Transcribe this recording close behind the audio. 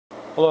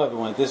Hello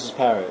everyone, this is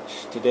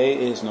Parrish. Today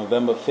is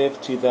November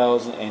 5th,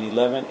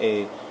 2011,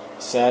 a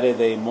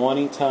Saturday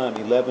morning time,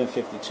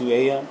 11:52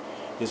 a.m.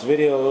 This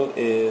video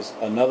is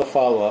another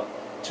follow-up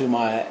to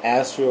my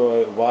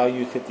asteroid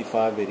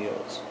YU-55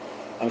 videos.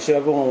 I'm sure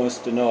everyone wants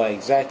to know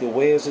exactly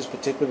where is this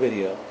particular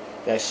video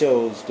that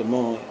shows the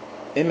moon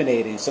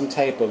emanating some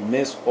type of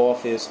mist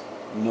off its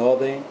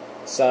northern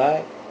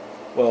side.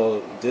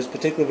 Well, this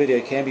particular video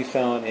can be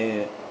found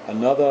in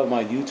another of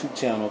my YouTube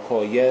channel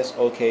called Yes,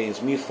 Okay, It's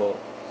Mefo.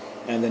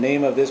 And the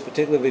name of this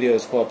particular video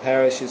is called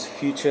Parrish's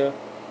Future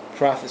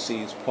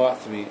Prophecies Part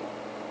 3,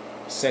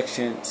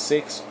 Section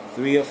 6,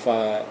 3 of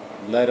 5,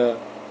 letter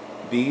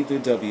B through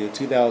W,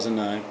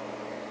 2009.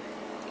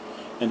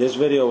 And this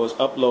video was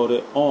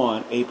uploaded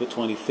on April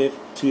 25th,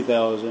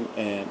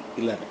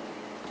 2011.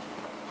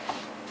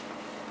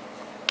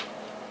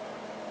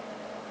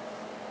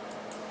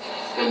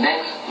 The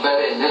next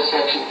letter in this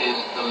section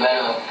is the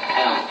letter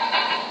M.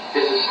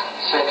 This is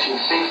section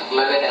 6,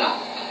 letter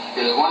M.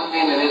 There's one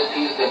dream in this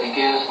piece that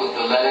begins with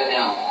the letter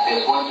M.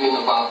 There's one dream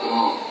about the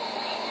moon.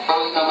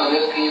 First number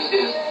in this piece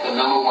is the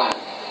number 1.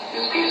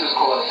 This piece is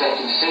called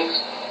section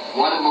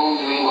 6, 1 moon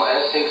dream, or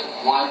S6,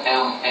 1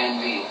 M and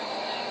V.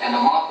 And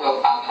the marker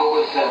of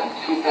October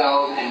 7,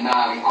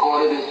 2009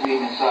 recorded this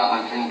dream inside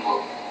my dream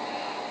book.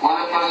 One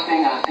of the first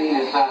things I seen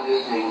inside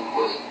this dream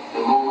was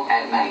the moon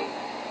at night,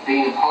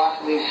 being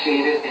partially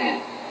shaded in,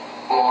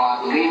 or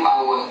I believe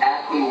I was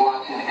actually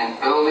watching an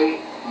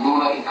early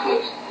lunar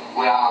eclipse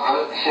where our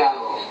Earth's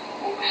shadow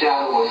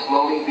was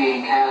slowly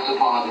being cast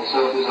upon the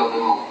surface of the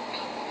moon.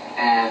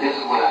 And this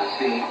is what I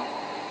see,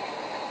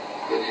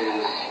 which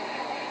is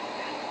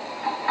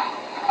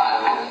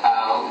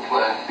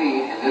what I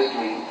see in this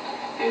dream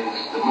is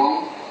the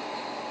moon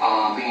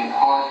being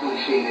partially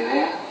shaded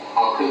in,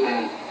 or could have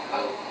been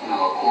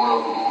a quarter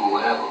of the moon or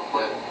whatever.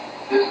 But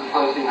this is the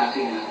first thing I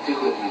see in this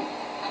particular dream,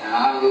 and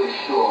I'm not really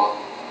sure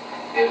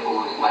if it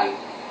was like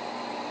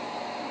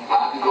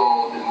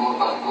the moon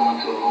about to go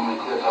into a lunar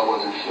eclipse. I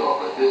wasn't sure,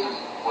 but this is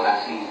what I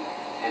see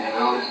in the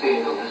early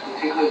stage of this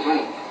particular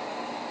dream.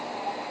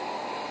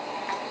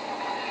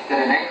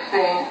 Then the next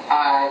thing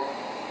I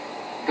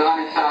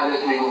done inside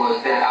this dream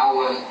was that I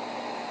was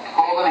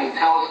holding a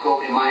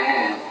telescope in my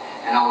hand,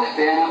 and I was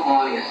standing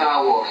on a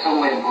sidewalk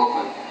somewhere in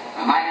Brooklyn.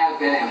 I might have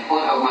been in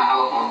front of my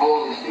house on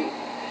Holden Street.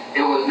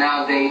 It was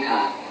now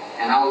daytime,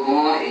 and I was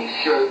wearing a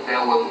shirt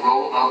that was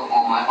rolled up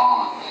on my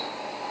arms.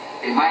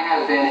 It might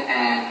have been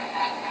an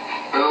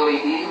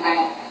early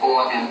evening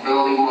or an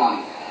early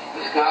morning.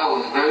 The sky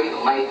was very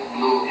light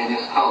blue in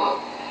its color.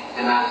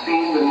 Then I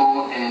seen the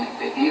moon in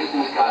the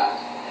eastern skies.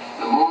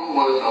 The moon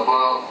was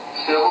above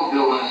several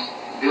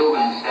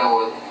buildings that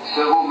were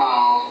several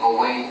miles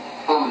away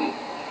from me.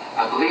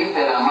 I believe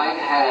that I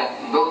might have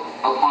looked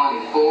upon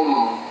a full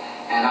moon,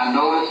 and I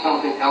noticed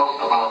something else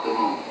about the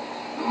moon.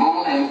 The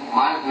moon in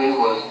my dream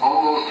was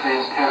almost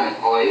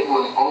transparent, or it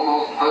was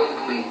almost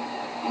perfectly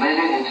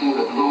blended into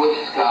the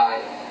bluish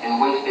sky in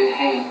which it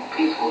hung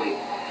peacefully.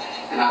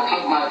 Then I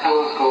took my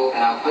telescope and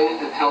I placed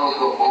the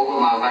telescope over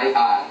my right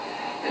eye.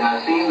 Then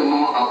I seen the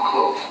moon up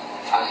close.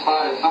 I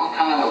spotted some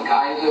kind of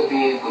geyser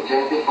being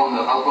projected from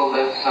the upper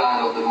left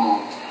side of the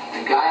moon.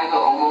 The geyser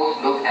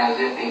almost looked as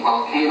if a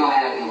volcano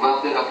had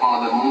erupted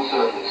upon the moon's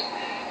surface,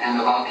 and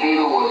the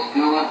volcano was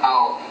spewing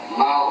out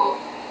lava.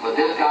 But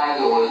this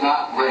geyser was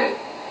not red.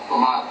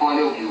 From my point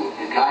of view,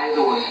 the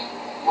geyser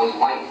was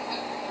white.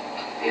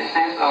 A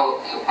sense of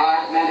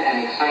surprisement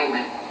and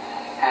excitement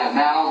had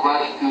now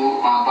rushed through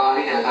my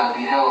body as I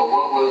beheld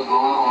what was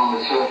going on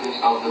the surface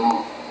of the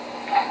moon.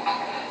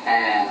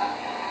 And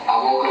I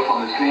woke up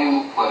from the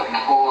dream, but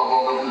before I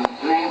woke up from the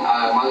dream,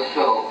 I must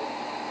show,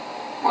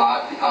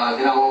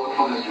 then I woke up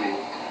from the dream.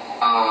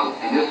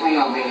 In this dream,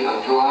 I made a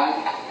drawing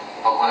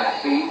of what I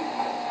see.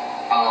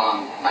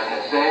 Like I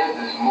said,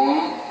 this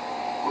moon,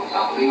 which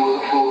I believe was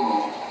a full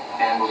moon,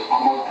 and was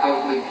almost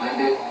perfectly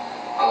blended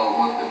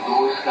with the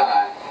bluish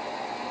sky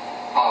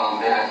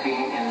that I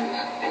seen in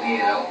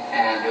the air,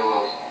 and there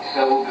was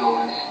several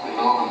buildings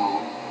below the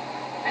moon,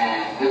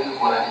 and this is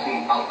what I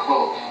see up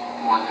close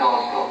with my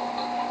telescope.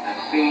 I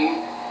see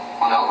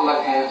on the upper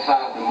left hand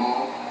side of the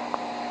moon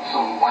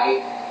some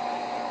white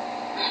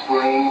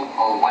spring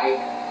or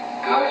white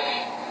gush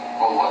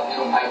or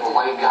some type of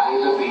white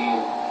geyser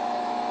being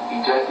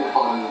ejected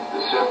from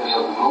the surface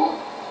of the moon.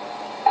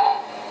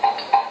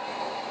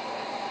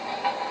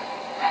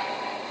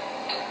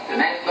 The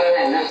next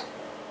letter in this.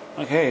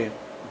 Okay,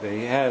 there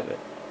you have it.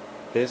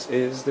 This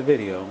is the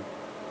video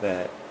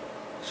that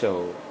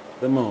showed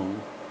the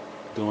moon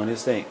doing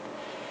its thing.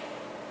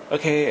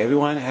 Okay,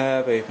 everyone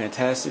have a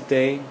fantastic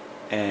day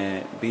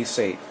and be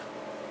safe.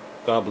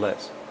 God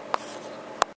bless.